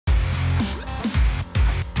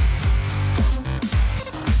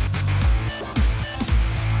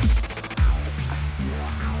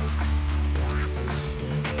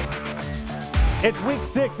It's week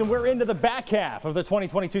 6 and we're into the back half of the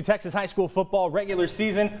 2022 Texas High School football regular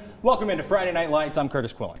season. Welcome into Friday Night Lights. I'm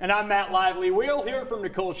Kurtis Quillin. And I'm Matt Lively. We'll hear from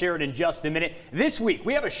Nicole Sharon in just a minute. This week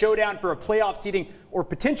we have a showdown for a playoff seeding or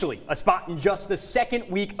potentially a spot in just the second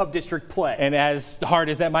week of district play. And as hard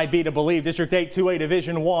as that might be to believe, District 8 2A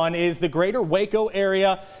Division 1 is the greater Waco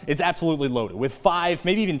area. It's absolutely loaded with 5,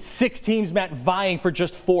 maybe even 6 teams, Matt, vying for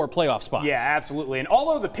just 4 playoff spots. Yeah, absolutely. And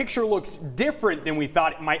although the picture looks different than we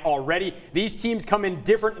thought it might already, these teams come in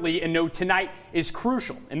differently and know tonight is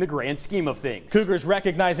crucial in the grand scheme of things. Cougars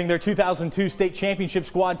recognizing their 2002 state championship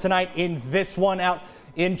squad tonight in this one out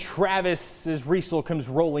in Travis as Riesel comes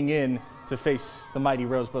rolling in to face the mighty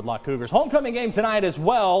Rosebud Lot Cougars. Homecoming game tonight as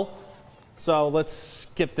well, so let's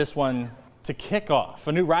get this one to kick off.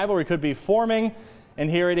 A new rivalry could be forming, and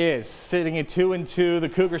here it is. Sitting at 2-2, the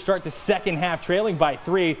Cougars start the second half trailing by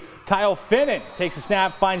 3. Kyle Finnan takes a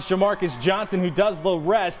snap, finds Jamarcus Johnson, who does the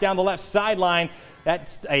rest down the left sideline.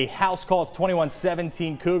 That's a house call. It's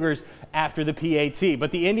 21-17 Cougars after the PAT.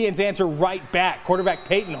 But the Indians answer right back. Quarterback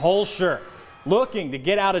Peyton Holscher, looking to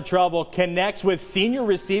get out of trouble, connects with senior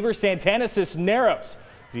receiver Santana Cisneros.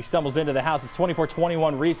 As he stumbles into the house, it's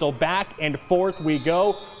 24-21 Riesel. Back and forth we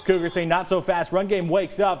go. Cougars say not so fast. Run game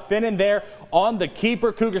wakes up. Finnan there on the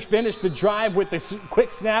keeper. Cougars finish the drive with the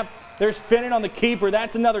quick snap. There's Finnan on the keeper.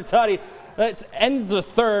 That's another tutty. That ends the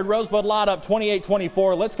third. Rosebud Lot up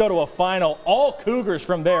 28-24. Let's go to a final. All Cougars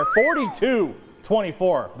from there,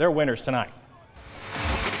 42-24. They're winners tonight.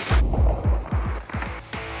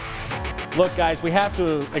 Look, guys, we have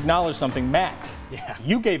to acknowledge something. Matt,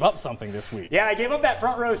 you gave up something this week. Yeah, I gave up that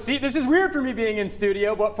front row seat. This is weird for me being in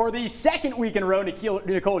studio, but for the second week in a row,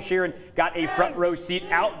 Nicole Sharon got a front row seat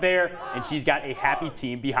out there, and she's got a happy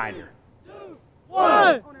team behind her. 2,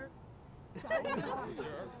 1.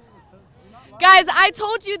 Guys, I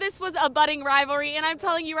told you this was a budding rivalry, and I'm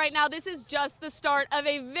telling you right now, this is just the start of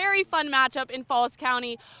a very fun matchup in Falls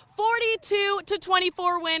County.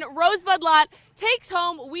 42-24 win. Rosebud Lot takes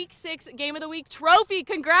home Week 6 Game of the Week trophy.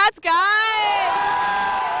 Congrats, guys!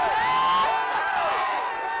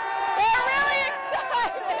 They're really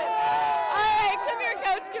excited. All right, come here,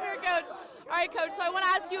 Coach. Come here, Coach. All right, Coach, so I want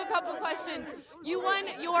to ask you a couple questions. You won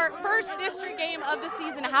your first district game of the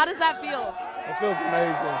season. How does that feel? It feels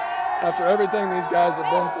amazing. After everything these guys have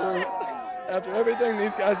been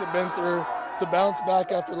through, to bounce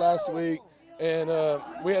back after last week, and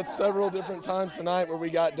we had several different times tonight where we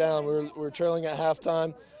got down. We were trailing at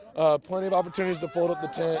halftime. Plenty of opportunities to fold up the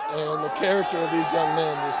tent, and the character of these young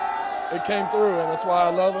men it came through, and that's why I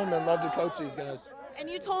love them and love to coach these guys. And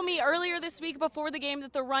you told me earlier this week before the game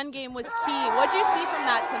that the run game was key. What did you see from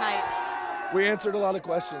that tonight? We answered a lot of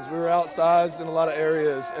questions. We were outsized in a lot of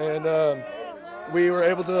areas, and we were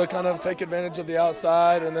able to kind of take advantage of the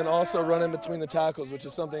outside and then also run in between the tackles, which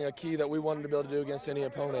is a key that we wanted to be able to do against any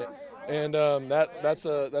opponent. And that's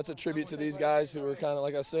a tribute to these guys who were kind of,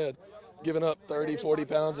 like I said, giving up 30, 40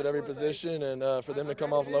 pounds at every position, and for them to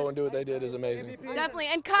come off low and do what they did is amazing. Definitely.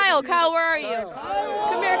 And Kyle, where are you?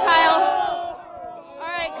 Come here, Kyle. All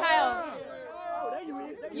right, Kyle.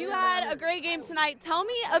 You had a great game tonight. Tell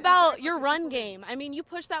me about your run game. I mean, you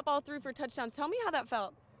pushed that ball through for touchdowns. Tell me how that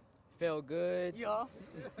felt. Felt good. Yeah.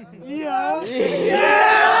 Yeah.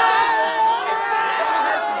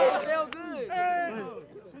 Felt good.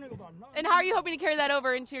 And how are you hoping to carry that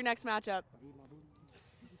over into your next matchup?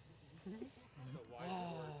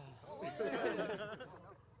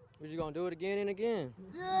 We're just gonna do it again and again.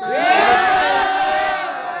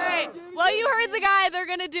 Well, you heard the guy. They're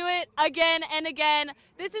going to do it again and again.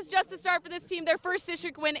 This is just the start for this team, their first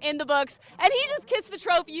district win in the books. And he just kissed the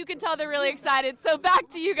trophy. You can tell they're really excited. So back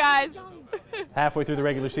to you guys. Halfway through the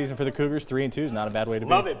regular season for the Cougars, 3-2 is not a bad way to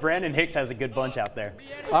be. Love it. Brandon Hicks has a good bunch out there.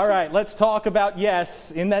 All right, let's talk about,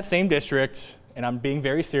 yes, in that same district, and I'm being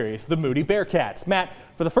very serious, the Moody Bearcats. Matt,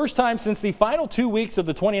 for the first time since the final 2 weeks of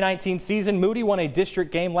the 2019 season, Moody won a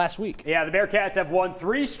district game last week. Yeah, the Bearcats have won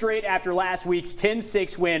 3 straight after last week's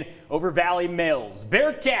 10-6 win over Valley Mills.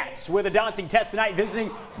 Bearcats with a daunting test tonight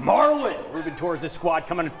visiting Marlin. Ruben Torres' squad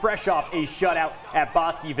coming fresh off a shutout at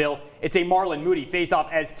Bosqueville. It's a Marlin-Moody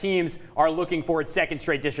face-off as teams are looking for its second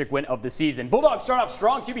straight district win of the season. Bulldogs start off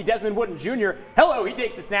strong. QB Desmond Wooden Jr. Hello, he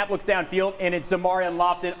takes the snap, looks downfield, and it's Zamarian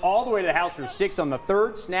Lofton all the way to the house for 6 on the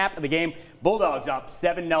third snap of the game. Bulldogs up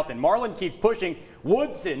 7-0. Marlin keeps pushing.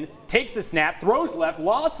 Woodson takes the snap, throws left.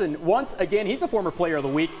 Lawson, once again, he's a former player of the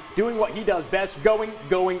week, doing what he does best, going.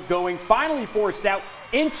 Finally forced out.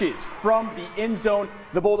 inches from the end zone.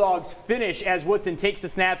 The Bulldogs finish as Woodson takes the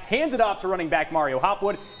snaps, hands it off to running back Mario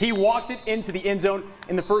Hopwood. He walks it into the end zone.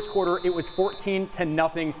 In the first quarter, it was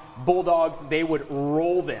 14-0 Bulldogs. They would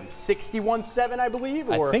roll them 61-7, I believe.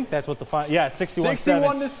 Or I think that's what the final. Yeah, 61-7.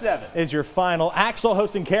 61-7 is your final. Axel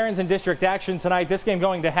hosting Cairns in district action tonight. This game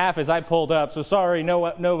going to half as I pulled up. So sorry,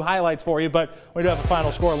 no highlights for you, but we do have a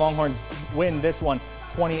final score. Longhorns win this one,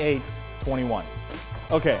 28-21.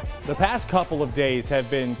 Okay, the past couple of days have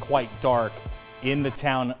been quite dark in the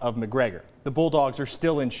town of McGregor. The Bulldogs are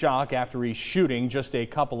still in shock after a shooting just a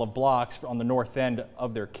couple of blocks on the north end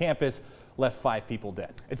of their campus left 5 people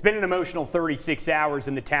dead. It's been an emotional 36 hours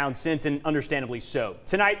in the town since, and understandably so.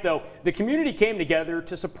 Tonight, though, the community came together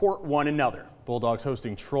to support one another. Bulldogs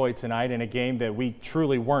hosting Troy tonight in a game that we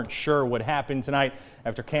truly weren't sure would happen tonight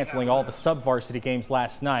after canceling all the sub-varsity games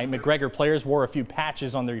last night. McGregor players wore a few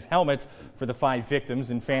patches on their helmets for the 5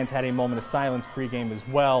 victims, and fans had a moment of silence pregame as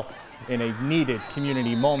well in a needed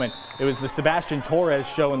community moment. It was the Sebastian Torres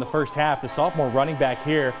show in the first half. The sophomore running back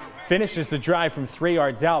here finishes the drive from 3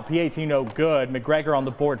 yards out. PAT no good. McGregor on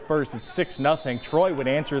the board first. It's 6-0. Troy would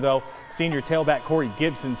answer, though. Senior tailback Corey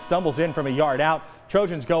Gibson stumbles in from a yard out.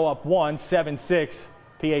 Trojans go up 1, 7-6.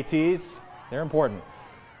 PATs, they're important.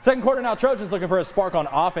 Second quarter now, Trojans looking for a spark on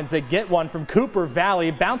offense. They get one from Cooper Valley,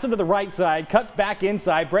 bouncing to the right side, cuts back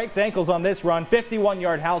inside, breaks ankles on this run,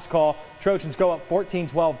 51-yard house call. Trojans go up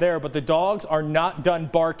 14-12 there, but the Dogs are not done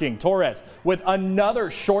barking. Torres with another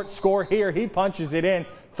short score here. He punches it in.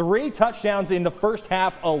 3 touchdowns in the first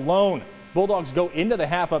half alone. Bulldogs go into the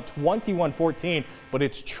half up 21-14, but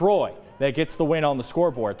it's Troy that gets the win on the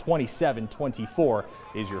scoreboard. 27-24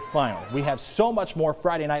 is your final. We have so much more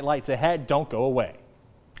Friday Night Lights ahead. Don't go away.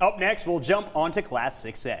 Up next, we'll jump onto Class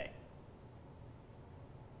 6A.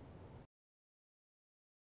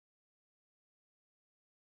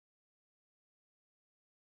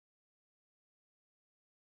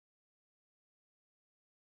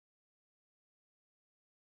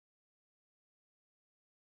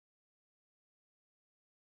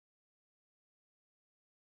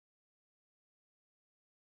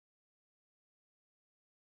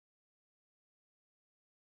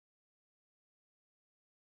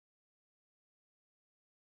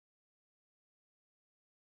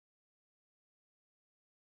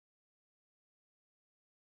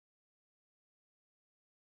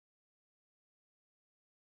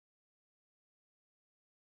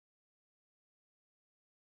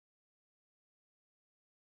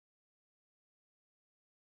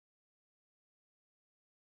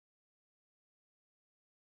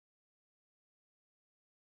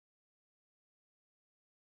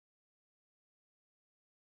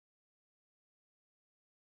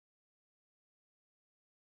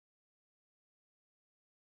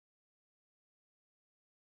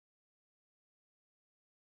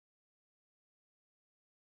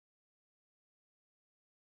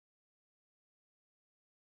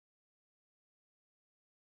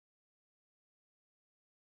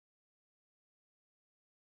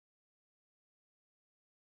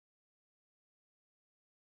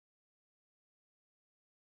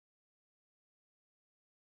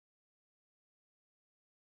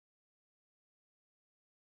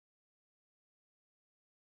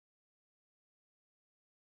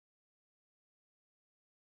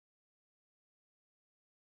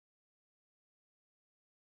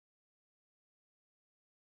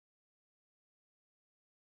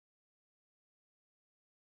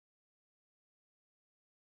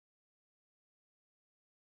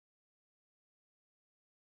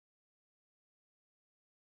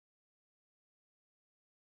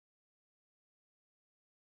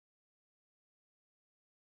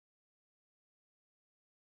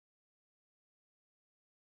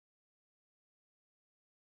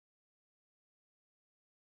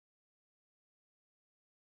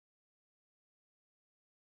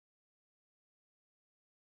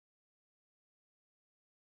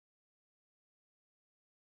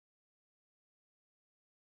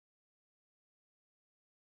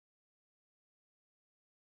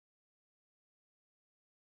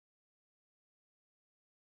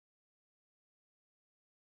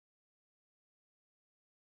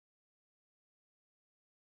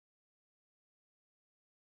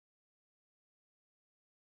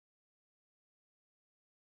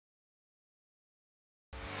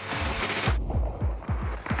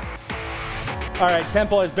 All right,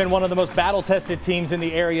 Temple has been one of the most battle-tested teams in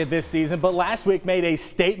the area this season, but last week made a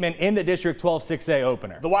statement in the District 12 6A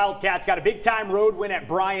opener. The Wildcats got a big-time road win at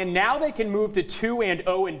Bryan. Now they can move to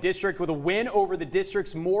 2-0 in district with a win over the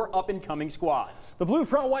district's more up-and-coming squads. The Blue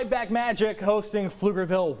Front Whiteback Magic hosting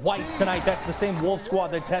Pflugerville Weiss tonight. That's the same Wolf squad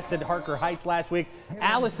that tested Harker Heights last week.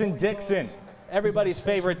 Allison Dixon, everybody's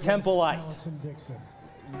favorite Templeite,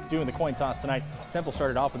 doing the coin toss tonight. Temple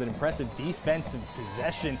started off with an impressive defensive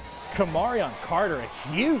possession. Kamarion Carter, a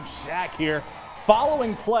huge sack here.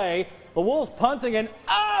 Following play, the Wolves punting and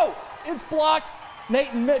it's blocked.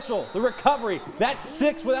 Nathan Mitchell, the recovery. That's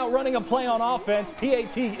 6 without running a play on offense.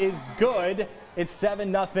 PAT is good. It's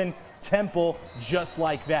 7-0 Temple just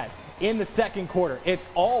like that. In the second quarter, it's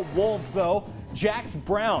all Wolves though. Jax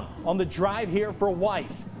Brown on the drive here for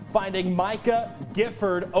Weiss, finding Micah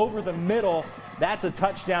Gifford over the middle. That's a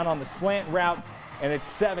touchdown on the slant route, and it's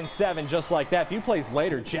 7-7 just like that. A few plays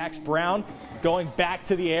later, Jax Brown going back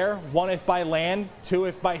to the air, 1 if by land, 2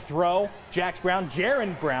 if by throw. Jax Brown,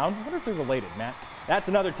 Jaron Brown, I wonder if they're related, Matt. That's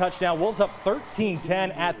another touchdown. Wolves up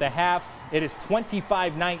 13-10 at the half. It is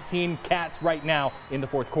 25-19 Cats right now in the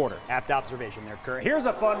fourth quarter. Apt observation there, Kurt. Here's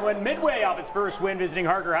a fun one. Midway off its first win visiting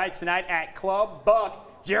Harker Heights tonight at Club Buck.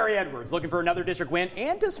 Jerry Edwards looking for another district win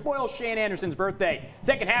and to spoil Shane Anderson's birthday.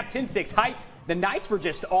 Second half, 10-6 Heights. The Knights were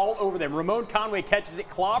just all over them. Ramon Conway catches it,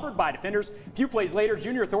 clobbered by defenders. A few plays later,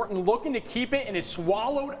 Junior Thornton looking to keep it and is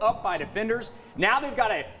swallowed up by defenders. Now they've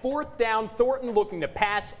got a 4th down. Thornton looking to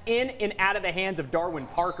pass in and out of the hands of Darwin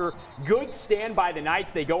Parker. Good stand by the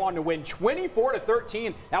Knights. They go on to win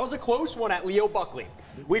 24-13. That was a close one at Leo Buckley.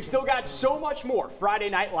 We've still got so much more Friday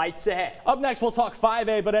Night Lights ahead. Up next, we'll talk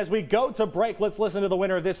 5A, but as we go to break, let's listen to the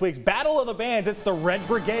winner of this week's Battle of the Bands. It's the Red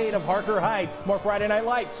Brigade of Harker Heights. More Friday Night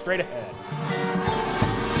Lights straight ahead.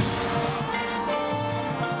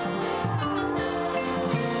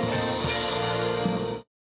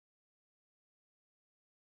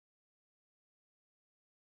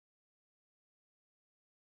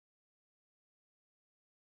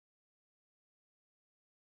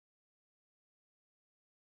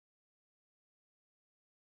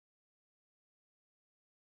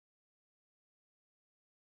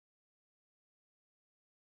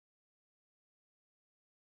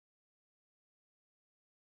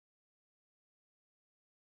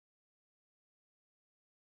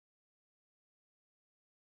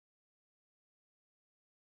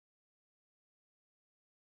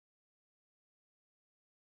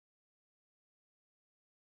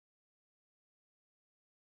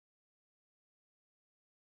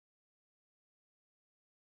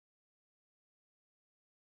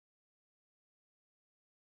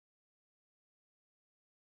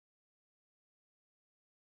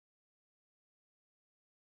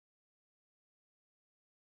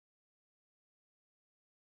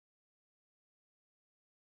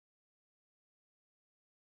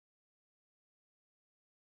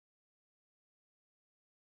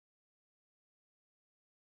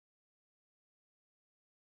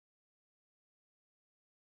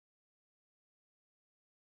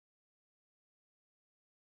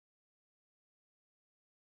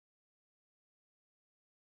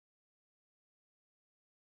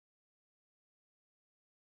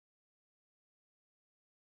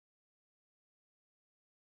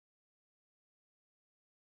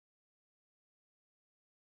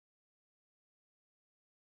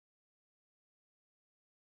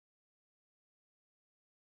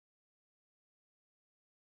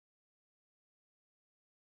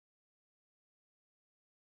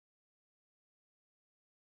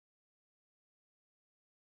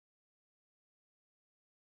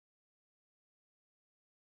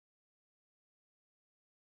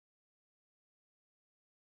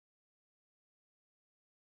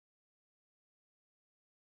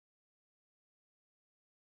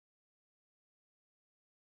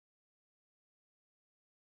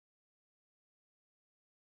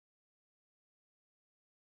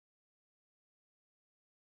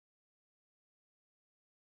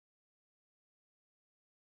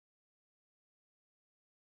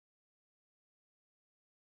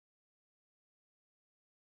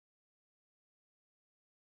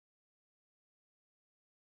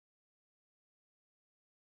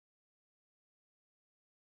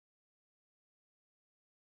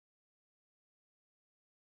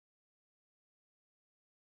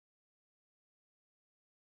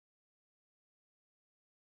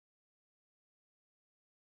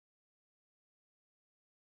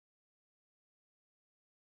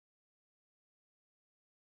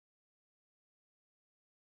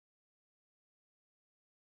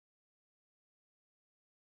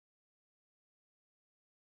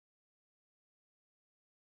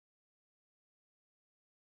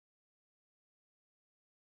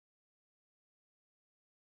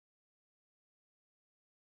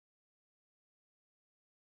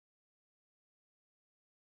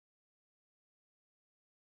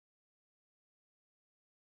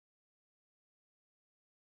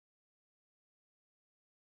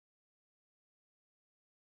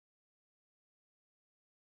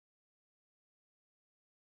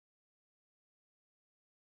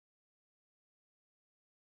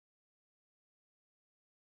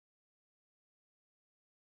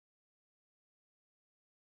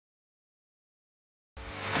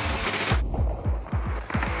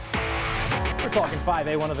 talking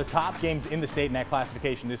 5A, one of the top games in the state in that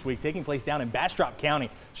classification this week, taking place down in Bastrop County.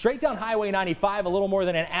 Straight down Highway 95, a little more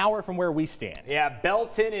than an hour from where we stand. Yeah,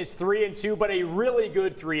 Belton is 3-2, but a really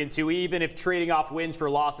good 3-2, even if trading off wins for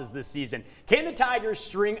losses this season. Can the Tigers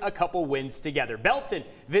string a couple wins together? Belton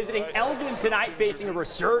visiting Elgin tonight, facing a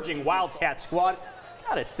resurging Wildcat squad.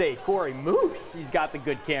 Gotta say, Corey Moose, he's got the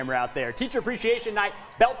good camera out there. Teacher Appreciation Night,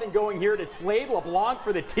 Belton going here to Slade LeBlanc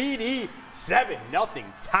for the TD. 7-0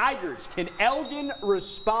 Tigers. Can Elgin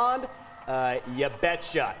respond? You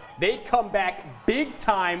betcha. They come back big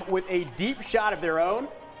time with a deep shot of their own.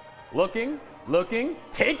 Looking,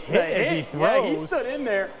 takes the hit. As he throws. Yeah, he stood in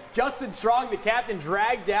there. Justin Strong, the captain,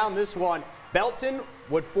 dragged down this one. Belton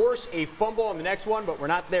would force a fumble on the next one, but we're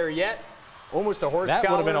not there yet. Almost a horse collar.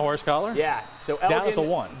 That would have been a horse collar. Yeah, so Elgin down at the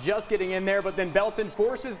 1. just getting in there, but then Belton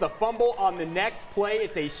forces the fumble on the next play.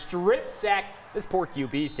 It's a strip sack. This poor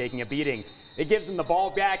QB is taking a beating. It gives them the ball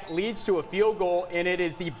back, leads to a field goal, and it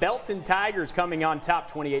is the Belton Tigers coming on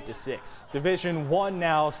top 28-6. Division 1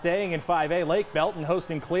 now, staying in 5A. Lake Belton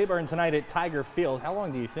hosting Cleburne tonight at Tiger Field. How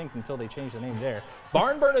long do you think until they change the name there?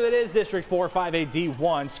 Barn burner that is District 4, 5A D1.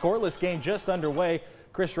 Scoreless game just underway.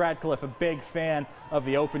 Chris Radcliffe, a big fan of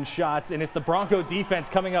the open shots, and it's the Bronco defense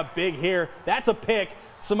coming up big here. That's a pick.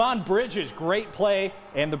 Simon Bridges, great play,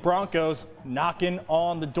 and the Broncos knocking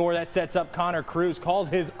on the door. That sets up Connor Cruz, calls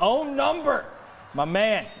his own number. My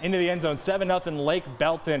man into the end zone, 7-0 Lake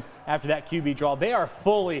Belton after that QB draw. They are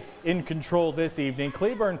fully in control this evening.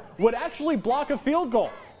 Cleburne would actually block a field goal.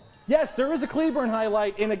 Yes, there is a Cleburne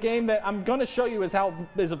highlight in a game that I'm going to show you is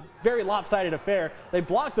a very lopsided affair. They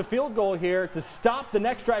blocked the field goal here to stop the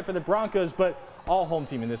next drive for the Broncos, but all home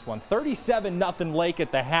team in this one. 37-0 Lake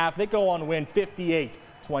at the half. They go on to win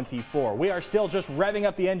 58-24. We are still just revving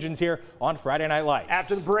up the engines here on Friday Night Lights.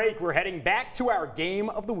 After the break, we're heading back to our game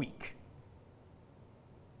of the week.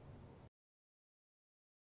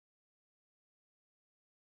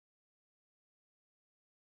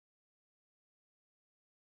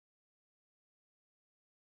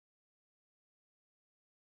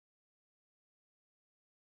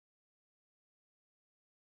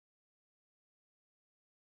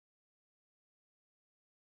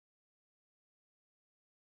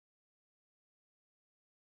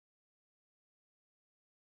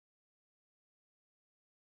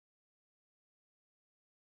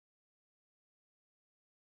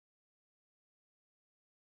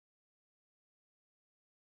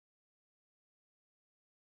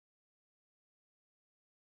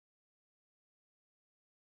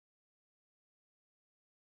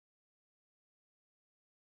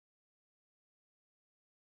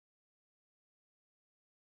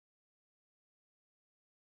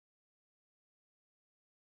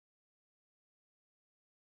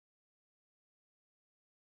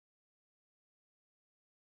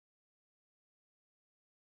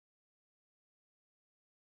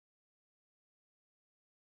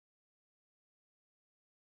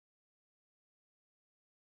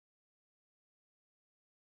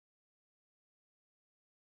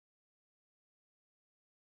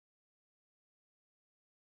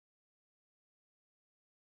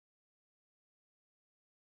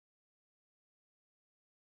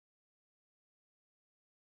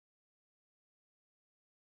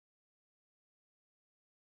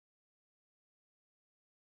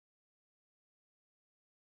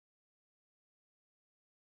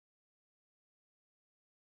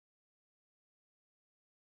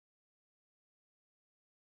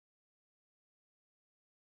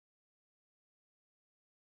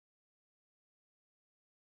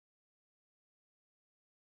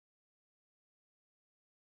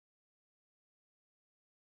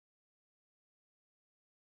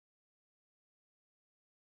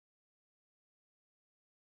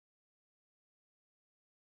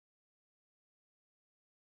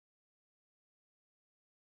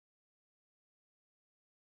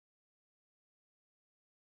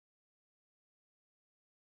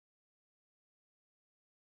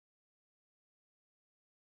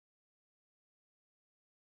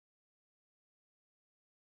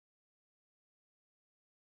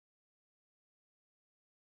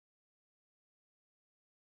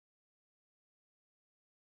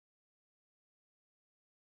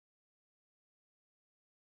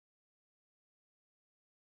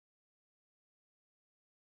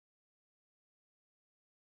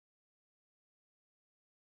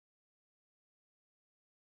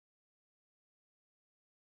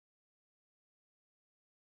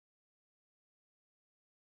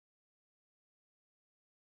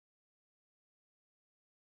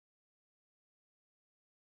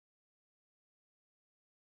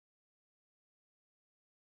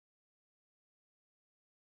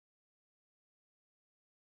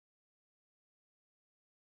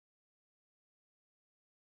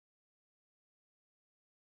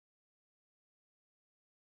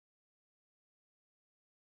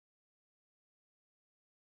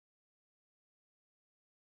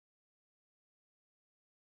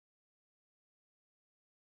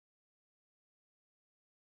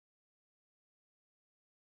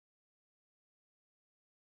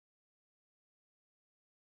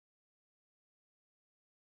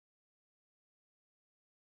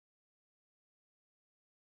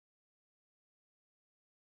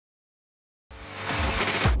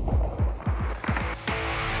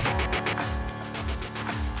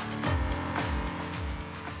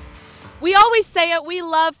 We always say it, we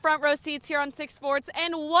love front row seats here on 6 Sports,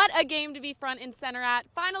 and what a game to be front and center at.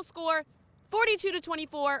 Final score,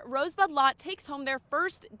 42-24, Rosebud Lott takes home their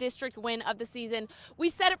first district win of the season. We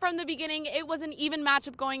said it from the beginning, it was an even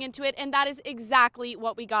matchup going into it, and that is exactly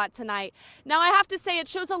what we got tonight. Now I have to say it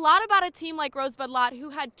shows a lot about a team like Rosebud Lott, who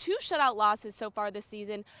had 2 shutout losses so far this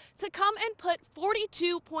season, to come and put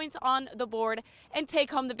 42 points on the board and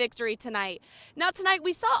take home the victory tonight. Now tonight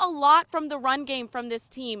we saw a lot from the run game from this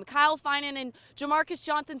team. Kyle Finan and Jamarcus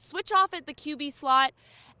Johnson switch off at the QB slot,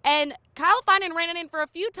 and Kyle Finan ran it in for a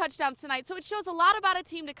few touchdowns tonight, so it shows a lot about a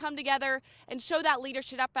team to come together and show that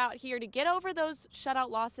leadership out here to get over those shutout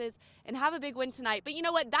losses and have a big win tonight. But you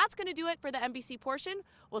know what? That's going to do it for the NBC portion.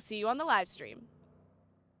 We'll see you on the live stream.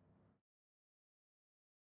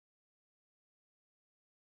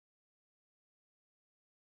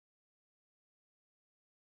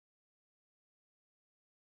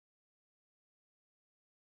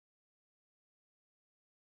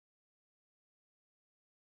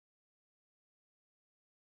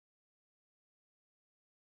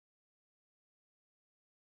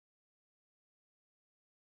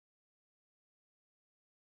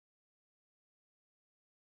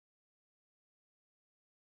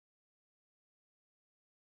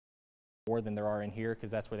 More than there are in here,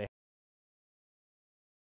 because that's where they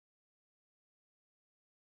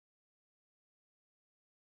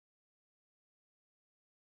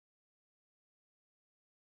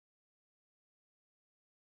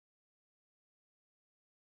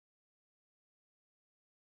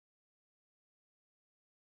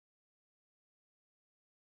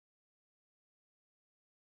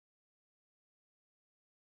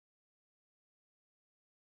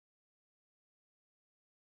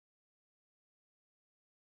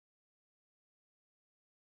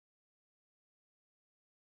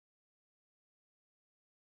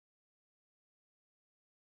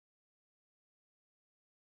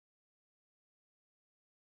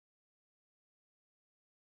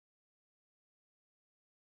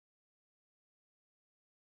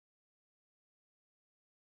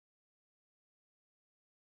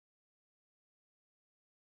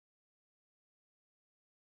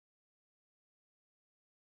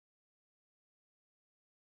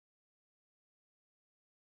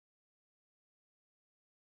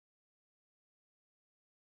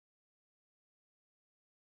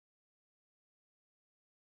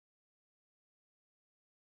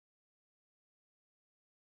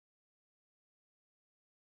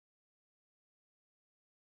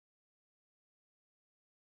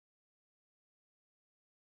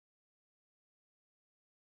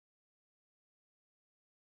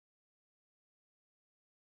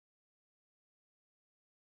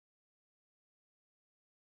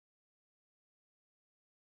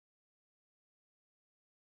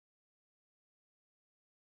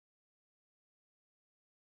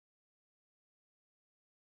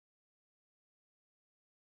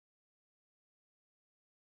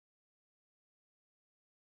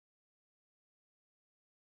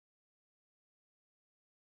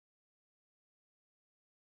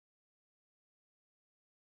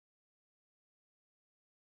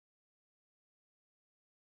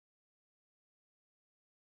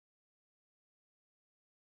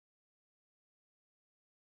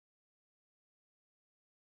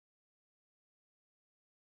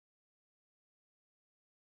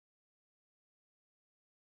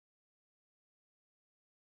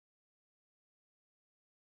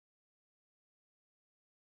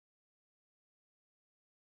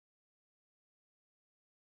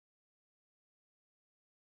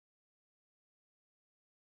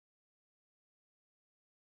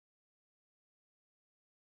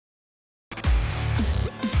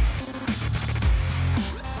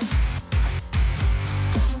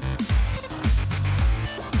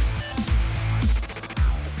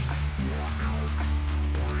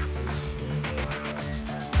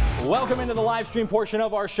Welcome into the live stream portion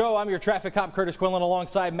of our show. I'm your traffic cop, Kurtis Quillin,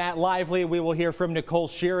 alongside Matt Lively. We will hear from Nicole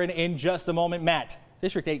Sheeran in just a moment. Matt,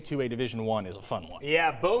 District 8 2A Division 1 is a fun one.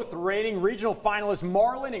 Yeah, both reigning regional finalists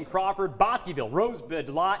Marlin and Crawford, Bosqueville, Rosebud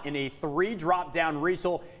Lott in a 3 drop-down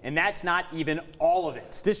Riesel, and that's not even all of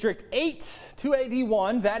it. District 8 2A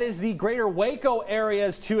D1, that is the greater Waco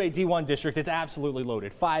area's 2A D1 district. It's absolutely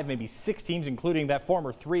loaded. 5, maybe 6 teams, including that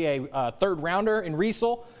former 3A third rounder in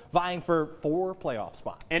Riesel, vying for 4 playoff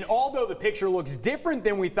spots. And although the picture looks different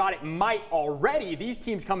than we thought it might already, these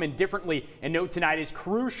teams come in differently, and note tonight is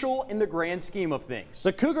crucial in the grand scheme of things. Weeks.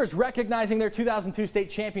 The Cougars recognizing their 2002 state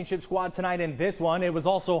championship squad tonight in this one. It was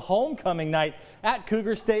also homecoming night at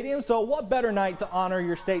Cougar Stadium, so what better night to honor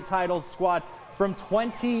your state title squad from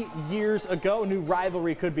 20 years ago. A new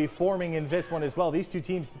rivalry could be forming in this one as well. These two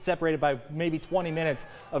teams separated by maybe 20 minutes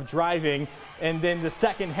of driving, and then the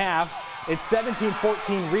second half, it's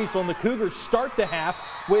 17-14 Riesel, and the Cougars start the half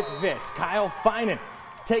with this. Kyle Finan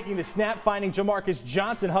taking the snap, finding Jamarcus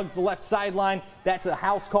Johnson, hugs the left sideline. That's a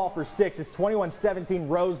house call for 6. It's 21-17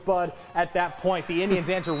 Rosebud at that point. The Indians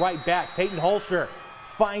answer right back. Peyton Holscher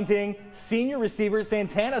finding senior receiver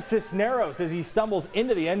Santana Cisneros as he stumbles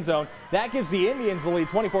into the end zone. That gives the Indians the lead,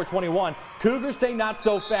 24-21. Cougars say not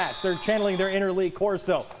so fast. They're channeling their inner Lee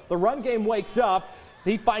Corso. The run game wakes up.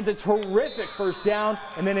 He finds a terrific first down,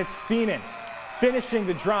 and then it's Finan finishing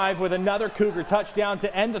the drive with another Cougar touchdown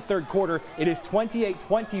to end the third quarter. It is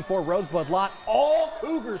 28-24 Rosebud Lot. All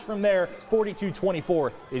Cougars from there.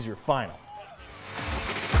 42-24 is your final.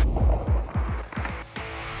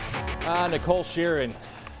 Nicole Sheeran.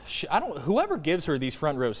 Whoever gives her these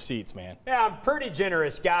front row seats, man. Yeah, I'm a pretty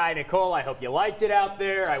generous guy. Nicole, I hope you liked it out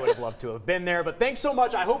there. I would have loved to have been there, but thanks so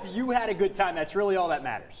much. I hope you had a good time. That's really all that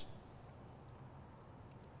matters.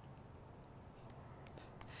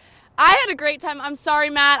 I had a great time. I'm sorry,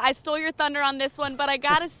 Matt. I stole your thunder on this one, but I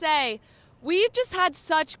gotta say, we've just had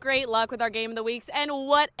such great luck with our Game of the Weeks, and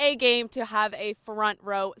what a game to have a front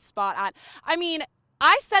row spot at. I mean,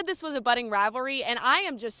 I said this was a budding rivalry, and I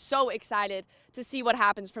am just so excited to see what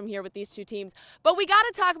happens from here with these two teams. But we got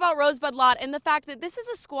to talk about Rosebud Lot and the fact that this is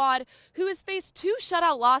a squad who has faced 2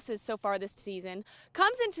 shutout losses so far this season,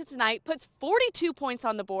 comes into tonight, puts 42 points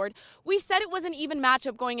on the board. We said it was an even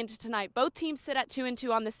matchup going into tonight. Both teams sit at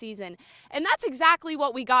 2-2 on the season, and that's exactly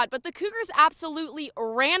what we got. But the Cougars absolutely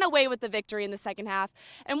ran away with the victory in the second half.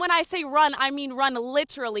 And when I say run, I mean run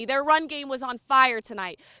literally. Their run game was on fire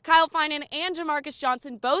tonight. Kyle Finan and Jamarcus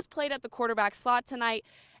Johnson both played at the quarterback slot tonight,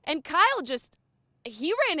 and Kyle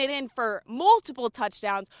he ran it in for multiple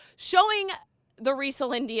touchdowns, showing the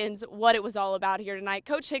Riesel Indians what it was all about here tonight.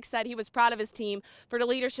 Coach Hicks said he was proud of his team for the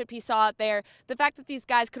leadership he saw out there, the fact that these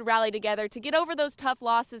guys could rally together to get over those tough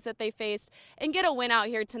losses that they faced and get a win out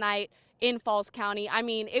here tonight in Falls County. I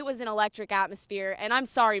mean, it was an electric atmosphere, and I'm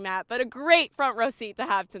sorry, Matt, but a great front row seat to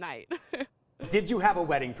have tonight. Did you have a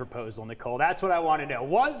wedding proposal, Nicole? That's what I want to know.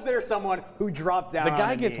 Was there someone who dropped down? The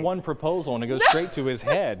guy gets one proposal and it goes straight to his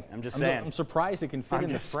head. I'm just saying. I'm surprised it can fit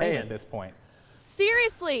in the frame at this point.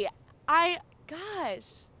 Seriously,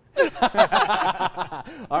 gosh.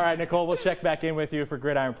 All right, Nicole, we'll check back in with you for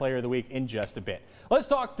Gridiron Player of the Week in just a bit. Let's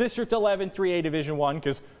talk District 11 3A Division I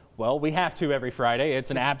because, well, we have to every Friday.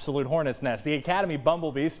 It's an absolute hornet's nest. The Academy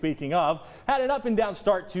Bumblebees, speaking of, had an up-and-down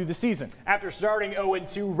start to the season. After starting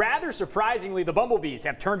 0-2, rather surprisingly, the Bumblebees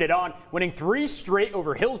have turned it on, winning 3 straight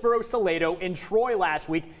over Hillsborough, Salado, and Troy last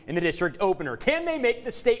week in the district opener. Can they make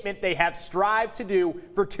the statement they have strived to do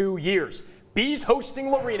for 2 years? Bees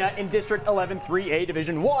hosting Lorena in District 11 3A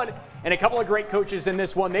Division I, and a couple of great coaches in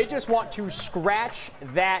this one. They just want to scratch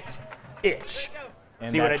that itch. And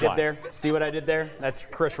see what I did there? See what I did there? That's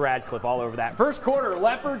Chris Radcliffe all over that. First quarter,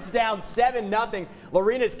 Leopards down 7-0.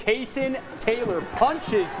 Lorena's Kaysen Taylor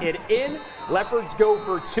punches it in. Leopards go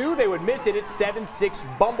for 2. They would miss it. It's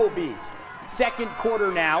 7-6 Bumblebees. Second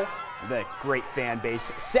quarter now. The great fan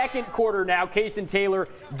base. Second quarter now, Kaysen Taylor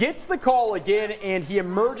gets the call again, and he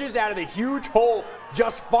emerges out of the huge hole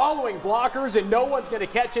just following blockers, and no one's going to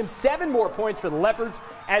catch him. 7 more points for the Leopards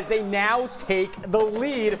as they now take the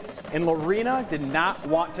lead, and Lorena did not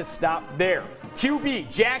want to stop there. QB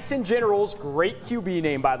Jackson Generals, great QB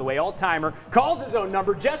name by the way, all-timer, calls his own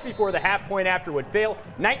number just before the half point after would fail.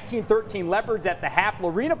 19-13 Leopards at the half.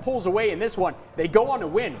 Lorena pulls away in this one. They go on to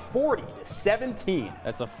win 40-17.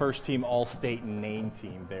 That's a first-team All-State name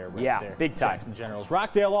team there. Right there. Big time. Jackson Generals.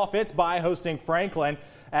 Rockdale off its bye, hosting Franklin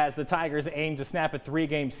as the Tigers aim to snap a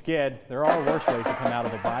 3-game skid. There are worse ways to come out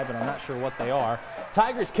of a bye, but I'm not sure what they are.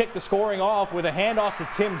 Tigers kick the scoring off with a handoff to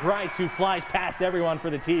Tim Grice, who flies past everyone for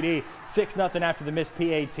the TD. 6-0 after the missed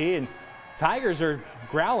PAT, and Tigers are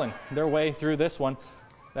growling their way through this one.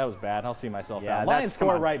 That was bad. I'll see myself out. Lions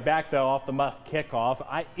score right back, though, off the muff kickoff.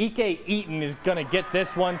 Ike Eaton is going to get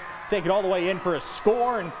this one, take it all the way in for a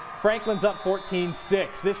score, and Franklin's up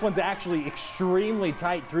 14-6. This one's actually extremely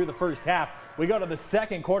tight through the first half. We go to the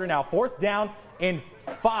second quarter now. 4th down and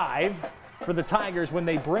 5 for the Tigers when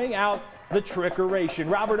they bring out the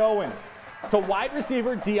trickeration. Robert Owens to wide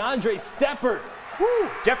receiver DeAndre Stepper. Woo.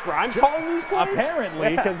 Jeff Grimes calling these plays? Apparently,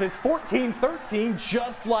 because it's 14-13,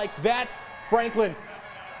 just like that. Franklin,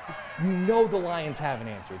 you know the Lions have an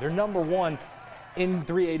answer. They're number 1 in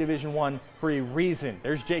 3A Division I for a reason.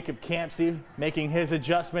 There's Jacob Campsey making his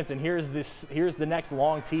adjustments, and here's the next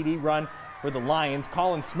long TD run for the Lions.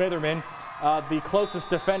 Colin Smitherman, the closest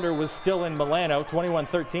defender, was still in Milano,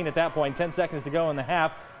 21-13 at that point, 10 seconds to go in the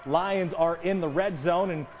half. Lions are in the red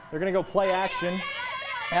zone, and they're going to go play action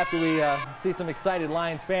after we see some excited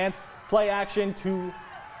Lions fans. Play action to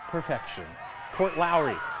perfection. Court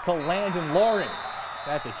Lowry to Landon Lawrence.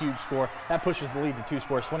 That's a huge score. That pushes the lead to 2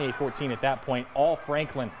 scores, 28-14 at that point. All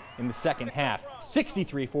Franklin in the second half,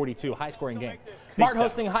 63-42, high-scoring game. Mart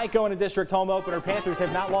hosting Heiko in a district home opener. Panthers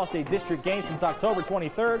have not lost a district game since October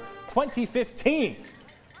 23rd, 2015.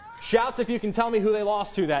 Shouts if you can tell me who they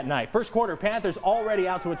lost to that night. First quarter, Panthers already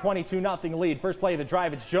out to a 22-0 lead. First play of the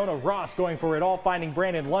drive, it's Jonah Ross going for it all, finding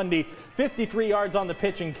Brandon Lundy. 53 yards on the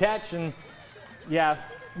pitch and catch, and yeah,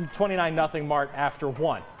 29-0 Mart after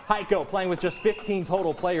one. Heiko playing with just 15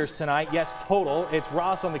 total players tonight. Yes, total. It's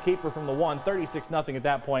Ross on the keeper from the one. 36-0 at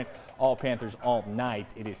that point. All Panthers all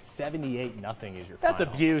night. It is 78-0 is your final. That's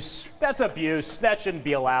abuse. That's abuse. That shouldn't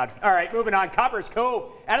be allowed. All right, moving on. Coppers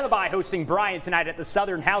Cove out of the bye hosting Bryan tonight at the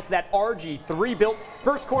Southern House. That RG3 built.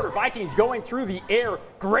 First quarter, Vikings going through the air.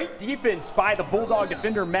 Great defense by the Bulldog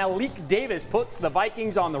defender Malik Davis puts the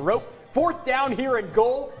Vikings on the rope. Fourth down here and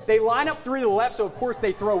goal. They line up 3 to the left, so of course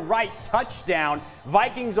they throw right. Touchdown.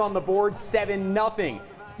 Vikings on the board, 7-0.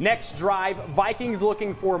 Next drive, Vikings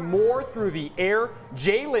looking for more through the air.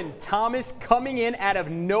 Jalen Thomas coming in out of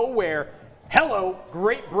nowhere. Hello,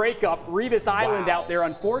 great breakup. Revis Island out there.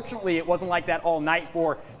 Unfortunately, it wasn't like that all night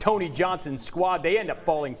for Tony Johnson's squad. They end up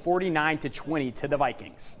falling 49-20 to the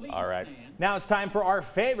Vikings. All right. Now it's time for our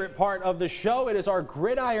favorite part of the show. It is our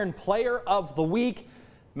Gridiron Player of the Week.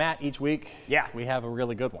 Matt, each week, we have a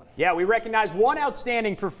really good one. Yeah, we recognize one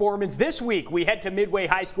outstanding performance. This week, we head to Midway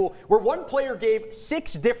High School, where one player gave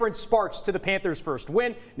 6 different sparks to the Panthers' first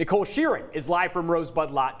win. Nicole Sheeran is live from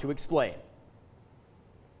Rosebud Lot to explain.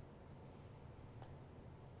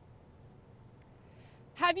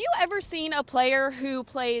 Have you ever seen a player who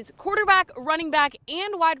plays quarterback, running back,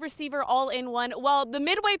 and wide receiver all in one? Well, the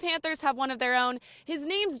Midway Panthers have one of their own. His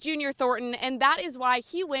name's Junior Thornton, and that is why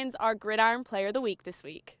he wins our Gridiron Player of the Week this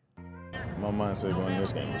week. My mindset going in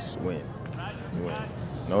this game is win. Win.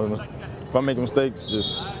 No, if I make mistakes,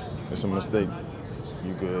 just it's a mistake.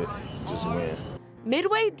 You good, just win.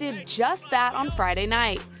 Midway did just that on Friday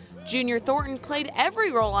night. Junior Thornton played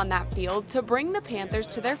every role on that field to bring the Panthers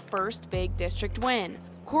to their first big district win.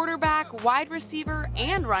 Quarterback, wide receiver,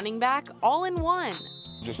 and running back all in one.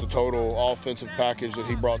 Just the total offensive package that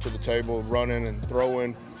he brought to the table, running and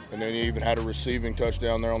throwing, and then he even had a receiving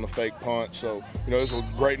touchdown there on the fake punt. So, you know, it was a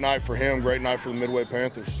great night for him, great night for the Midway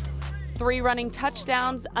Panthers. 3 running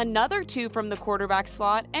touchdowns, another 2 from the quarterback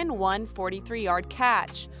slot, and 1 43-yard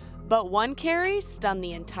catch. But 1 carry stunned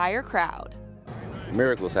the entire crowd.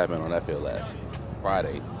 Miracles happened on that field last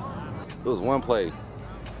Friday. It was one play.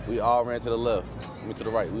 We all ran to the left, went to the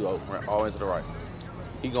right. We all ran to the right.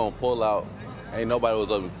 He gonna pull out. Ain't nobody was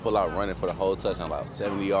able to pull out running for the whole touchdown, like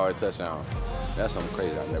 70-yard touchdown. That's something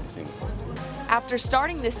crazy I've never seen before. After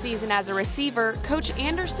starting this season as a receiver, Coach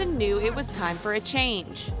Anderson knew it was time for a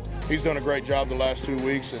change. He's done a great job the last 2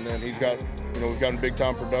 weeks, and then he's got, you know, we've gotten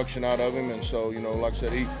big-time production out of him, and so, you know, like I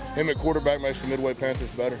said, him at quarterback makes the Midway Panthers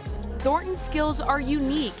better. Thornton's skills are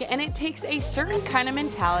unique, and it takes a certain kind of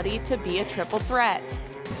mentality to be a triple threat.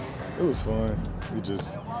 It was fun. We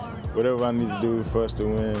just, whatever I need to do for us to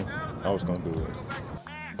win, I was going to do it.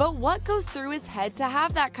 But what goes through his head to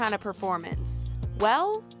have that kind of performance?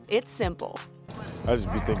 Well, it's simple. I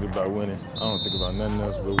just be thinking about winning. I don't think about nothing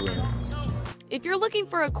else but winning. If you're looking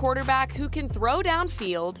for a quarterback who can throw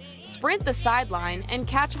downfield, sprint the sideline, and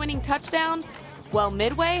catch winning touchdowns, well,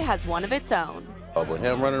 Midway has one of its own. But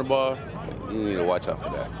him running the ball, you need to watch out for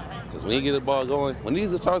that. Because when you get the ball going, when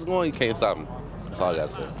these starts going, you can't stop him. That's all I got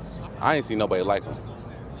to say. I ain't seen nobody like him.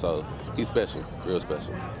 So he's special, real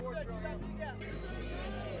special.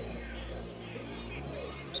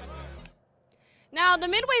 Now, the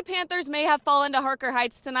Midway Panthers may have fallen to Harker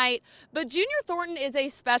Heights tonight, but Junior Thornton is a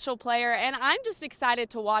special player, and I'm just excited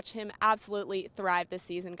to watch him absolutely thrive this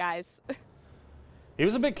season, guys. He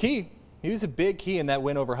was a big key. He was a big key in that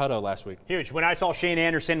win over Hutto last week. Huge. When I saw Shane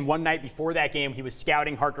Anderson one night before that game, he was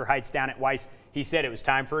scouting Harker Heights down at Weiss. he said it was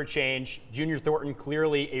time for a change. Junior Thornton,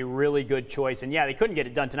 clearly a really good choice. And, yeah, they couldn't get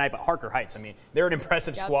it done tonight, but Harker Heights, I mean, they're an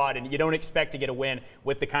impressive squad, and you don't expect to get a win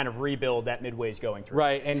with the kind of rebuild that Midway is going through.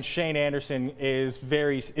 Right, and Shane Anderson is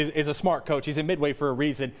a smart coach. He's in Midway for a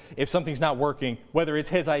reason. If something's not working, whether it's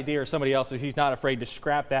his idea or somebody else's, he's not afraid to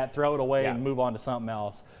scrap that, throw it away, and move on to something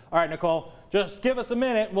else. All right, Nicole, just give us a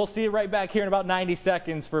minute. We'll see you right back here in about 90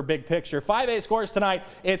 seconds for Big Picture. 5A scores tonight.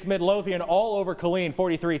 It's Midlothian all over Killeen,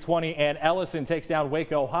 43-20, and Ellison takes down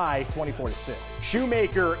Waco High, 24-6.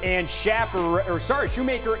 Shoemaker and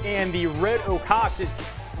Shoemaker and the Red Oak Hawks. It's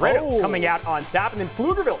Red Oak coming out on top, and then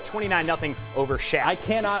Pflugerville 29-0 over Shapp. I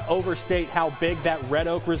cannot overstate how big that Red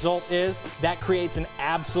Oak result is. That creates an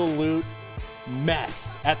absolute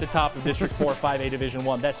mess at the top of District 4 5A Division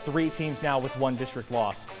 1. That's 3 teams now with 1 district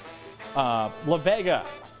loss. La Vega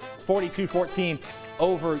 42-14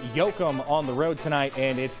 over Yoakum on the road tonight,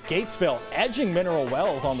 and it's Gatesville edging Mineral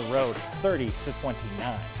Wells on the road 30-29.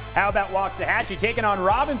 How about Waxahachie taking on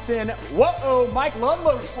Robinson? Whoa, Mike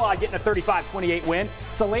Ludlow's squad getting a 35-28 win.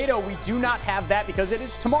 Salado, we do not have that because it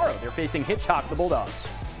is tomorrow. They're facing Hitchcock, the Bulldogs.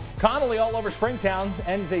 Connolly all over Springtown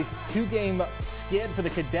ends a 2-game skid for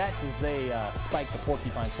the Cadets as they spike the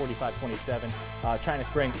Porcupines 45-27. China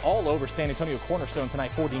Spring all over San Antonio Cornerstone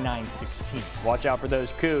tonight 49-16. Watch out for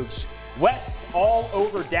those Cougs. West all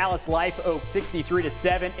over Dallas Live Oak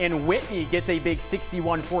 63-7, and Whitney gets a big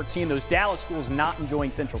 61-14. Those Dallas schools not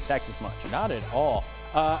enjoying Central Texas much. Not at all.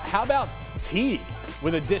 How about Teague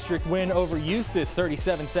with a district win over Eustis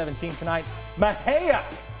 37-17 tonight. Mahia,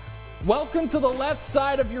 welcome to the left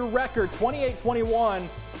side of your record, 28-21.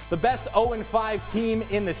 The best 0-5 team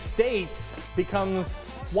in the state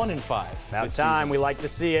becomes 1-5. About time. We like to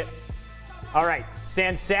see it. All right,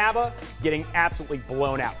 San Saba getting absolutely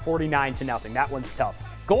blown out, 49-0. That one's tough.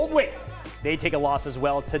 Goldwick, they take a loss as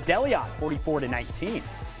well to Delion, 44-19.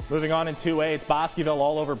 Moving on in 2A, it's Bosqueville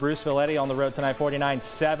all over Bruceville Eddy on the road tonight,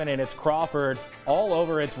 49-7, and it's Crawford all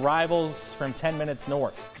over its rivals from 10 minutes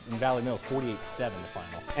north in Valley Mills, 48-7 the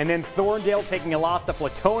final. And then Thorndale taking a loss to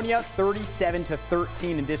Flatonia,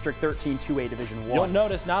 37-13 in District 13 2A Division 1. You'll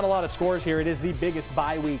notice not a lot of scores here. It is the biggest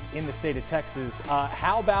bye week in the state of Texas.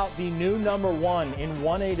 How about the new #1 in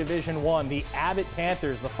 1A Division 1, the Abbott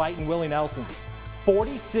Panthers, the Fightin' Willie Nelsons,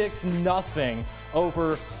 46-0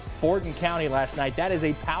 over Borden County last night. That is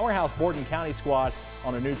a powerhouse Borden County squad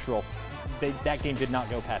on a neutral. That game did not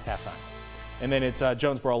go past halftime. And then it's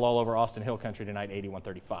Jonesboro all over Austin Hill Country tonight,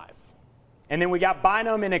 81-35. And then we got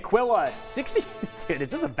Bynum and Aquila, 60. Dude,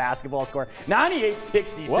 is this a basketball score?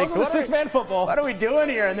 98-66. Welcome to six-man football. What are we doing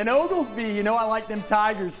here? And then Oglesby, you know I like them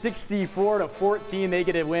Tigers, 64-14. They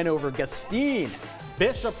get a win over Gustine.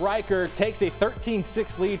 Bishop Riker takes a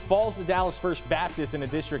 13-6 lead, falls to Dallas First Baptist in a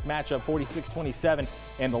district matchup, 46-27.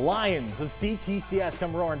 And the Lions of CTCS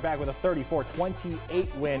come roaring back with a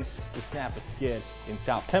 34-28 win to snap a skid in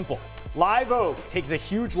South Temple. Live Oak takes a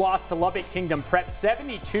huge loss to Lubbock Kingdom Prep,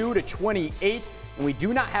 72-28. And we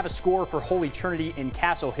do not have a score for Holy Trinity in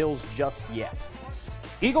Castle Hills just yet.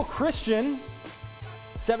 Eagle Christian,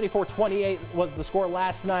 74-28 was the score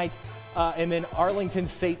last night. And then Arlington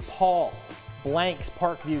St. Paul blanks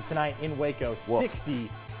Parkview tonight in Waco, 60-0.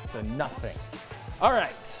 All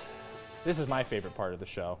right, this is my favorite part of the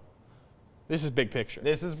show. This is Big Picture.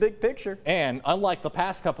 This is Big Picture. And unlike the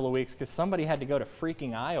past couple of weeks, because somebody had to go to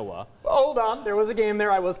freaking Iowa. Well, hold on, there was a game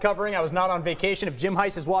there I was covering. I was not on vacation. If Jim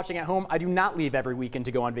Heiss is watching at home, I do not leave every weekend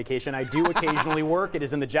to go on vacation. I do occasionally work. It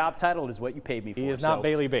is in the job title. It is what you paid me for. He is not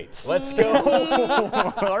Bailey Bates. Let's go.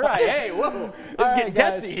 All right, hey, whoa. This is getting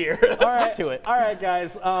testy here. Let's get to it. All right,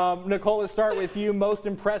 guys. Nicole, let's start with you. Most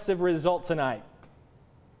impressive result tonight.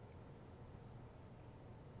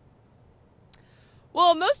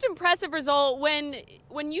 Well, most impressive result when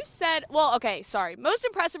you said, well, okay, sorry. Most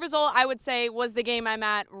impressive result I would say was the game I'm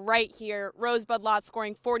at right here. Rosebud Lot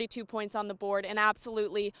scoring 42 points on the board and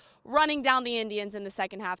absolutely running down the Indians in the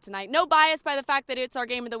second half tonight. No bias by the fact that it's our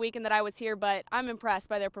game of the week and that I was here, but I'm impressed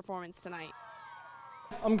by their performance tonight.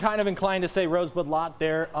 I'm kind of inclined to say Rosebud Lot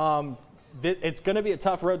there. It's going to be a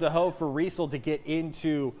tough road to hoe for Riesel to get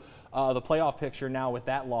into the playoff picture now with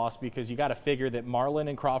that loss, because you got to figure that Marlin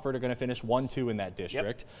and Crawford are going to finish 1-2 in that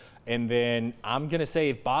district. Yep. And then I'm going to say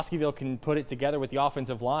if Bosqueville can put it together with the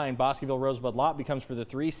offensive line, Bosqueville Rosebud Lot becomes for the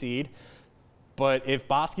 3 seed. But if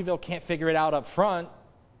Bosqueville can't figure it out up front,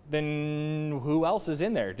 then who else is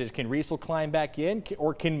in there? Can Riesel climb back in,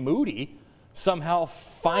 or can Moody somehow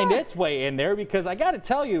find its way in there? Because I got to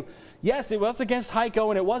tell you, yes, it was against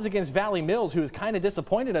Heiko and it was against Valley Mills, who has kind of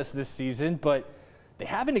disappointed us this season, but they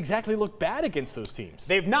haven't exactly looked bad against those teams.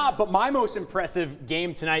 They've not, but my most impressive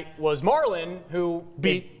game tonight was Marlin, who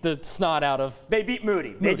beat the snot out of. They beat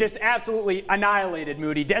Moody. They just absolutely annihilated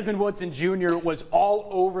Moody. Desmond Woodson Jr. was all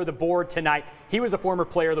over the board tonight. He was a former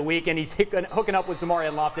player of the week, and he's hooking up with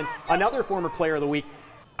Zamarian Lofton, another former player of the week.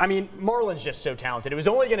 I mean, Marlin's just so talented. It was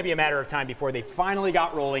only going to be a matter of time before they finally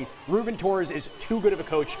got rolling. Ruben Torres is too good of a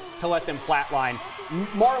coach to let them flatline.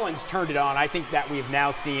 Marlin's turned it on. I think that we've now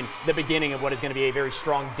seen the beginning of what is going to be a very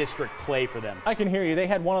strong district play for them. I can hear you. They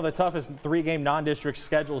had one of the toughest 3-game non-district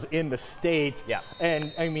schedules in the state. Yeah.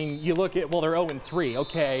 And, I mean, you look at, well, they're 0-3,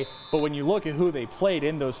 okay. But when you look at who they played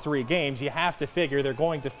in those 3 games, you have to figure they're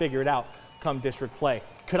going to figure it out come district play.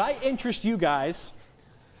 Could I interest you guys?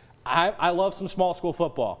 I love some small school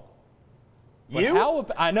football. But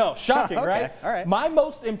I know, shocking, okay, right? All right. My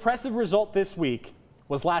most impressive result this week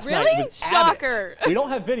was last night. Really? It was Shocker. Abbott. We don't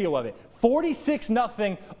have video of it.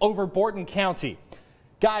 46-0 over Borton County.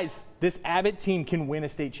 Guys, this Abbott team can win a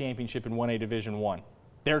state championship in 1A Division I.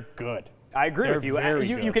 They're good. I agree with you.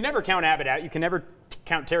 You can never count Abbott out. You can never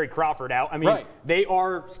count Terry Crawford out. I mean, They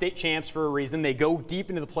are state champs for a reason. They go deep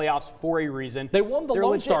into the playoffs for a reason. They won the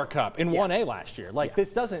Lone Star Cup in 1A last year. Like,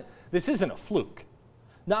 this isn't a fluke.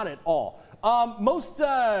 Not at all. Most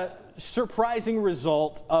surprising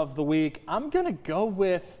result of the week, I'm going to go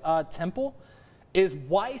with Temple, is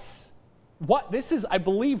Weiss. This is, I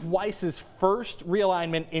believe, Weiss's first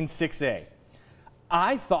realignment in 6A.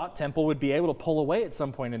 I thought Temple would be able to pull away at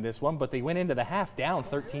some point in this one, but they went into the half down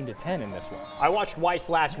 13-10 in this one. I watched Weiss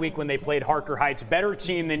last week when they played Harker Heights. Better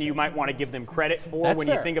team than you might want to give them credit for when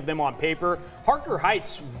you think of them on paper. Harker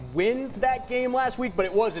Heights wins that game last week, but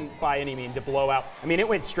it wasn't by any means a blowout. I mean, it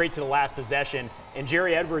went straight to the last possession, and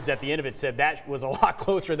Jerry Edwards at the end of it said that was a lot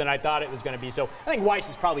closer than I thought it was going to be. So I think Weiss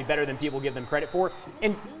is probably better than people give them credit for,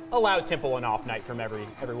 and allow Temple an off night from every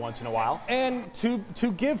once in a while. And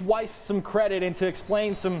to give Weiss some credit and to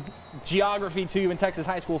explain some geography to you in Texas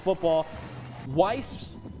high school football,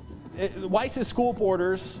 Weiss is school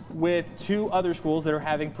borders with 2 other schools that are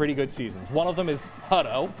having pretty good seasons. One of them is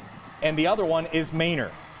Hutto, and the other one is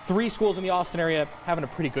Manor. 3 schools in the Austin area having a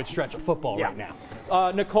pretty good stretch of football right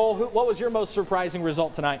now. Nicole, what was your most surprising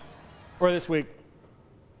result tonight or this week?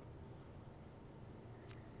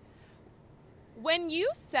 When you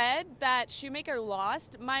said that Shoemaker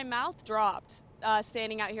lost, my mouth dropped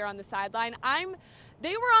standing out here on the sideline.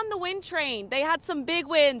 They were on the win train. They had some big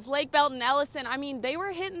wins, Lake Belton, Ellison. I mean, they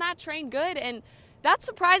were hitting that train good, and that's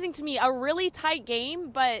surprising to me. A really tight game,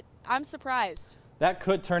 but I'm surprised. That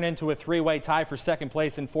could turn into a 3-way tie for second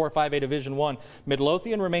place in 4-5A Division I.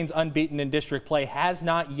 Midlothian remains unbeaten in district play, has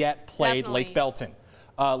not yet played Lake Belton.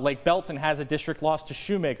 Lake Belton has a district loss to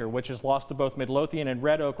Shoemaker, which is lost to both Midlothian and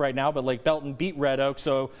Red Oak right now, but Lake Belton beat Red Oak.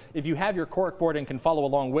 So if you have your corkboard and can follow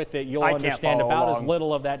along with it, you'll understand about as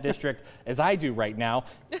little of that district as I do right now.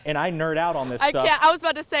 And I nerd out on this stuff. I was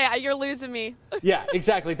about to say, you're losing me. Yeah,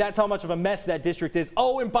 exactly. That's how much of a mess that district is.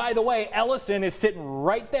 Oh, and by the way, Ellison is sitting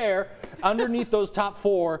right there underneath those top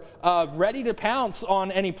 4, ready to pounce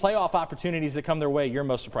on any playoff opportunities that come their way. Your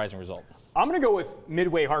most surprising result? I'm going to go with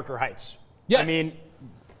Midway Harker Heights. Yes. I mean,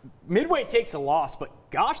 Midway takes a loss, but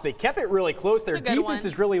gosh, they kept it really close. Their defense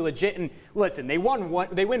is really legit. And listen, they win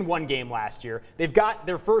one game last year. They've got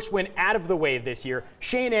their first win out of the way this year.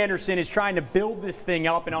 Shane Anderson is trying to build this thing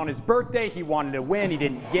up, and on his birthday, he wanted to win. He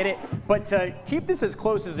didn't get it. But to keep this as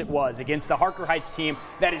close as it was against the Harker Heights team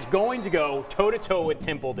that is going to go toe-to-toe with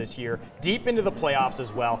Temple this year, deep into the playoffs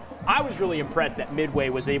as well, I was really impressed that Midway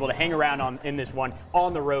was able to hang around in this one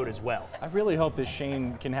on the road as well. I really hope that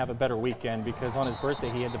Shane can have a better weekend, because on his birthday,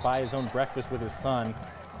 he had to buy his own breakfast with his son.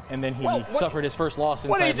 And then he suffered his first loss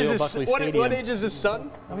inside Leo Buckley Stadium. What age is his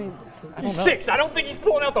son? I mean, I don't he's know. 6. I don't think he's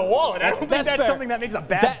pulling out the wallet. I don't think that's something that makes a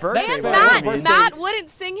bad birthday. And Matt wouldn't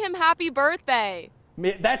sing him happy birthday.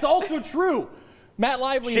 That's also true. Matt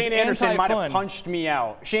Lively Shane is Anderson might have punched me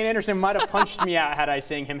out. Shane Anderson might have punched me out had I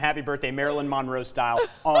sang him happy birthday Marilyn Monroe style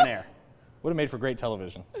on air. Would have made for great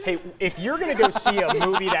television. Hey, if you're going to go see a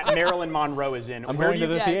movie that Marilyn Monroe is in, I'm going to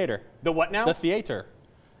the theater. The what now? The theater.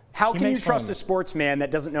 How can you trust a sportsman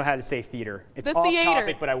that doesn't know how to say theater? It's off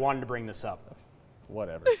topic, but I wanted to bring this up.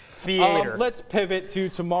 Whatever. Theater. Let's pivot to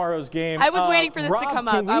tomorrow's game. I was waiting for this Rob, to come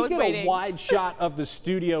up. I was waiting. Can we get a wide shot of the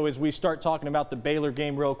studio as we start talking about the Baylor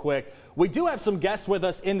game real quick? We do have some guests with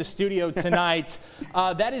us in the studio tonight.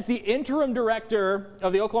 That is the interim director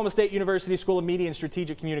of the Oklahoma State University School of Media and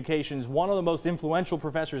Strategic Communications, one of the most influential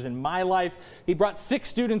professors in my life. He brought 6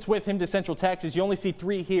 students with him to Central Texas. You only see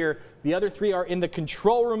 3 here. The other 3 are in the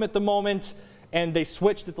control room at the moment, and they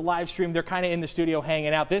switched at the live stream. They're kind of in the studio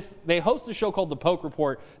hanging out. They host a show called The Poke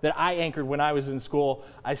Report that I anchored when I was in school.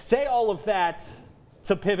 I say all of that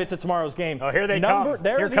to pivot to tomorrow's game. Oh, here they come.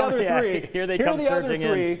 There are the other three. Here they come surging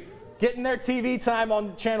in. Getting their TV time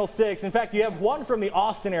on Channel 6. In fact, you have one from the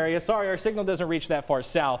Austin area. Sorry, our signal doesn't reach that far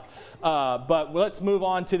south. But let's move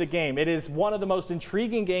on to the game. It is one of the most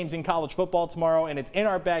intriguing games in college football tomorrow, and it's in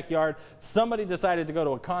our backyard. Somebody decided to go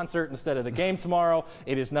to a concert instead of the game tomorrow.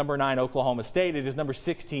 It is number 9 Oklahoma State. It is number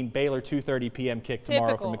 16 Baylor, 2:30 p.m. kick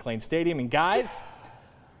tomorrow from McLean Stadium. And guys,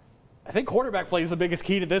 I think quarterback play is the biggest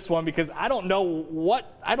key to this one because I don't know what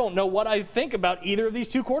I think about either of these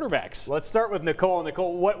two quarterbacks. Let's start with Nicole.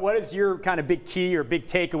 Nicole, what is your kind of big key or big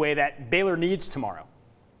takeaway that Baylor needs tomorrow?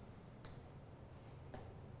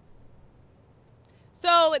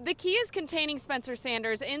 So the key is containing Spencer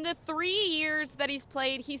Sanders. In the 3 years that he's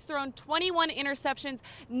played, he's thrown 21 interceptions.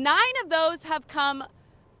 9 of those have come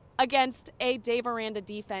against a Dave Aranda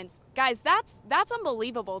defense. Guys, that's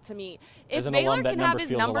unbelievable to me. If Baylor can have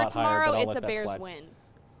his number tomorrow, it's a Bears win.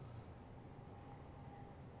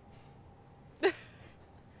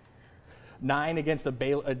 Nine against a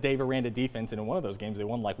Dave Aranda defense, and in one of those games they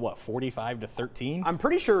won like what, 45-13? I'm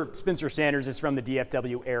pretty sure Spencer Sanders is from the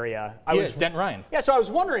DFW area. Yes, Denton Ryan. Yeah, so I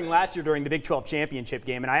was wondering last year during the Big 12 championship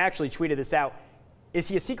game, and I actually tweeted this out. Is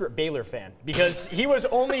he a secret Baylor fan? Because he was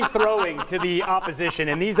only throwing to the opposition,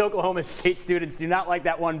 and these Oklahoma State students do not like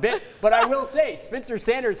that one bit. But I will say, Spencer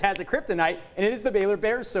Sanders has a kryptonite, and it is the Baylor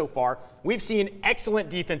Bears so far. We've seen excellent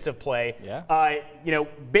defensive play. Yeah.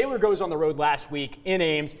 Baylor goes on the road last week in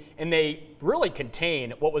Ames, and they really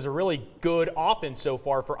contain what was a really good offense so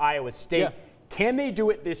far for Iowa State. Yeah. Can they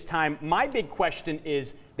do it this time? My big question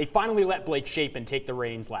is, they finally let Blake Shapen take the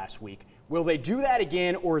reins last week. Will they do that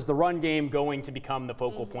again, or is the run game going to become the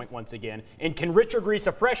focal point once again? And can Richard Reese,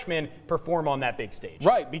 a freshman, perform on that big stage?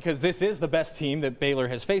 Right, because this is the best team that Baylor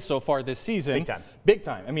has faced so far this season. Big time. Big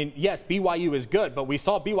time. I mean, yes, BYU is good, but we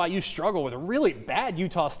saw BYU struggle with a really bad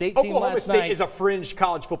Utah State team last night. Oklahoma State is a fringe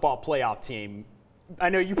college football playoff team. I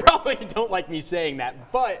know you probably don't like me saying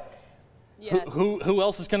that, but Yes. Who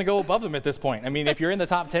else is going to go above them at this point? I mean, if you're in the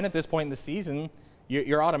top 10 at this point in the season,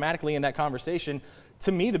 you're automatically in that conversation.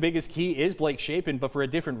 To me, the biggest key is Blake Shapen, but for a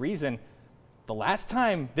different reason. The last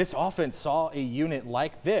time this offense saw a unit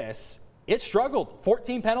like this, it struggled.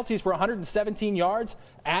 14 penalties for 117 yards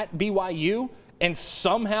at BYU, and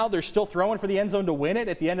somehow they're still throwing for the end zone to win it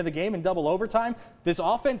at the end of the game in double overtime. This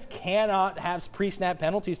offense cannot have pre-snap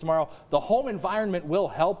penalties tomorrow. The home environment will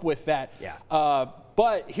help with that. Yeah.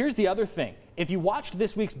 But here's the other thing. If you watched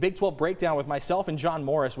this week's Big 12 breakdown with myself and John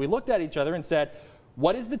Morris, we looked at each other and said,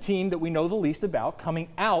 what is the team that we know the least about coming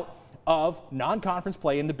out of non-conference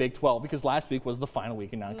play in the Big 12? Because last week was the final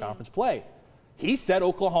week in non-conference play. He said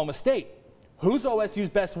Oklahoma State. Who's OSU's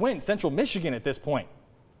best win? Central Michigan at this point.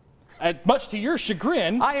 Much to your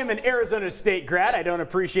chagrin. I am an Arizona State grad. I don't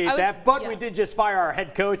appreciate that. But we did just fire our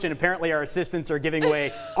head coach, and apparently our assistants are giving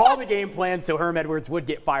away all the game plans, so Herm Edwards would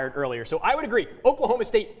get fired earlier. So I would agree. Oklahoma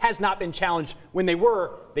State has not been challenged. When they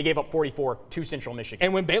were, they gave up 44 to Central Michigan.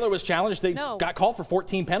 And when Baylor was challenged, they got called for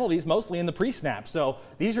 14 penalties, mostly in the pre-snap. So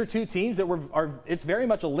these are two teams that it's very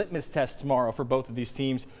much a litmus test tomorrow for both of these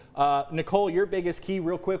teams. Nicole, your biggest key,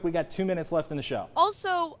 real quick. We got 2 minutes left in the show.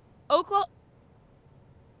 Also,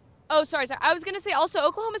 sorry. I was going to say also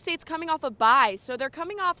Oklahoma State's coming off a bye, so they're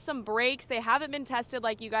coming off some breaks. They haven't been tested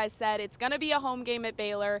like you guys said. It's going to be a home game at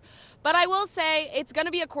Baylor. But I will say it's going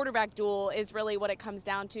to be a quarterback duel is really what it comes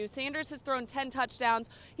down to. Sanders has thrown 10 touchdowns.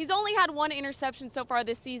 He's only had 1 interception so far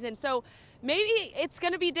this season. So maybe it's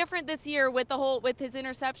going to be different this year with his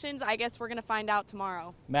interceptions. I guess we're going to find out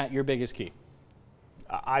tomorrow. Matt, your biggest key.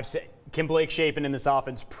 I've said, can Blake Shapen in this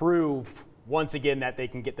offense prove once again that they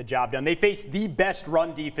can get the job done? They faced the best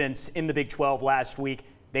run defense in the Big 12 last week.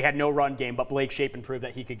 They had no run game, but Blake Shapen proved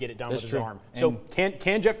that he could get it done with his arm. So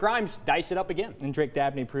can Jeff Grimes dice it up again? And Drake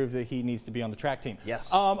Dabney proved that he needs to be on the track team.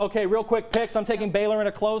 Yes. Okay, real quick picks. I'm taking Baylor in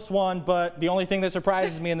a close one, but the only thing that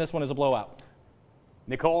surprises me in this one is a blowout.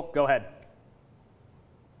 Nicole, go ahead.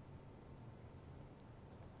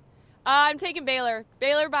 I'm taking Baylor.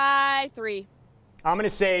 Baylor by 3. I'm going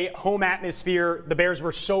to say home atmosphere. The Bears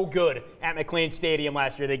were so good at McLean Stadium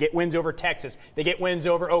last year. They get wins over Texas. They get wins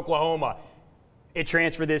over Oklahoma. It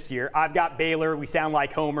transferred this year. I've got Baylor. We sound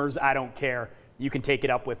like homers. I don't care. You can take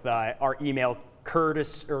it up with our email,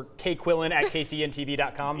 Kurtis or Quillin at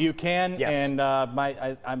kcntv.com. You can, yes. And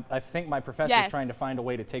I think my professor is trying to find a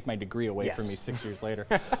way to take my degree away from me 6 years later.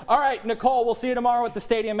 All right, Nicole, we'll see you tomorrow at the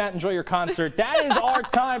stadium. Matt, enjoy your concert. That is our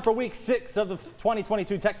time for Week 6 of the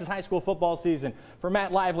 2022 Texas high school football season. For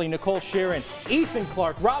Matt Lively, Nicole Sheeran, Ethan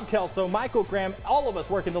Clark, Rob Kelso, Michael Graham, all of us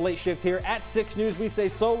working the late shift here at 6 News, we say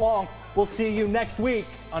so long. We'll see you next week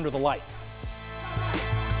under the lights.